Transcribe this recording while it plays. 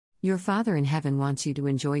Your Father in heaven wants you to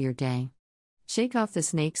enjoy your day. Shake off the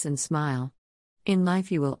snakes and smile. In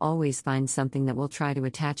life, you will always find something that will try to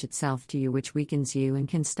attach itself to you, which weakens you and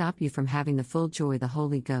can stop you from having the full joy of the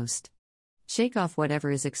Holy Ghost. Shake off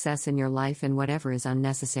whatever is excess in your life and whatever is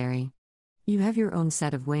unnecessary. You have your own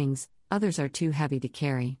set of wings, others are too heavy to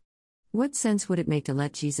carry. What sense would it make to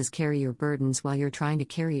let Jesus carry your burdens while you're trying to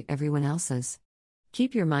carry everyone else's?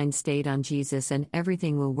 Keep your mind stayed on Jesus and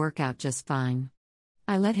everything will work out just fine.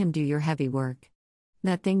 I let Him do your heavy work.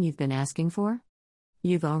 That thing you've been asking for?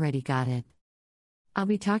 You've already got it. I'll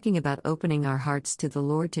be talking about opening our hearts to the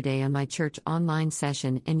Lord today on my church online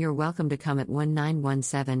session, and you're welcome to come at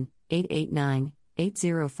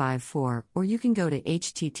 1917-889-8054, or you can go to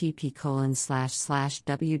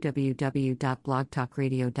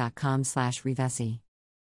http://www.blogtalkradio.com/Rivesi.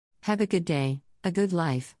 Have a good day, a good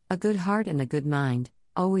life, a good heart and a good mind.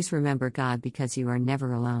 Always remember God, because you are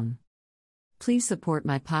never alone. Please support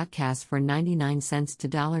my podcast for 99 cents to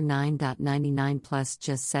 $9.99 plus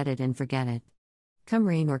just set it and forget it. Come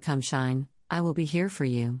rain or come shine, I will be here for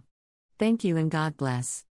you. Thank you and God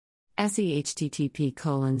bless.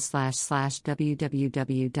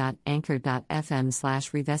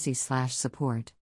 http://www.anchor.fm/Rivesi/support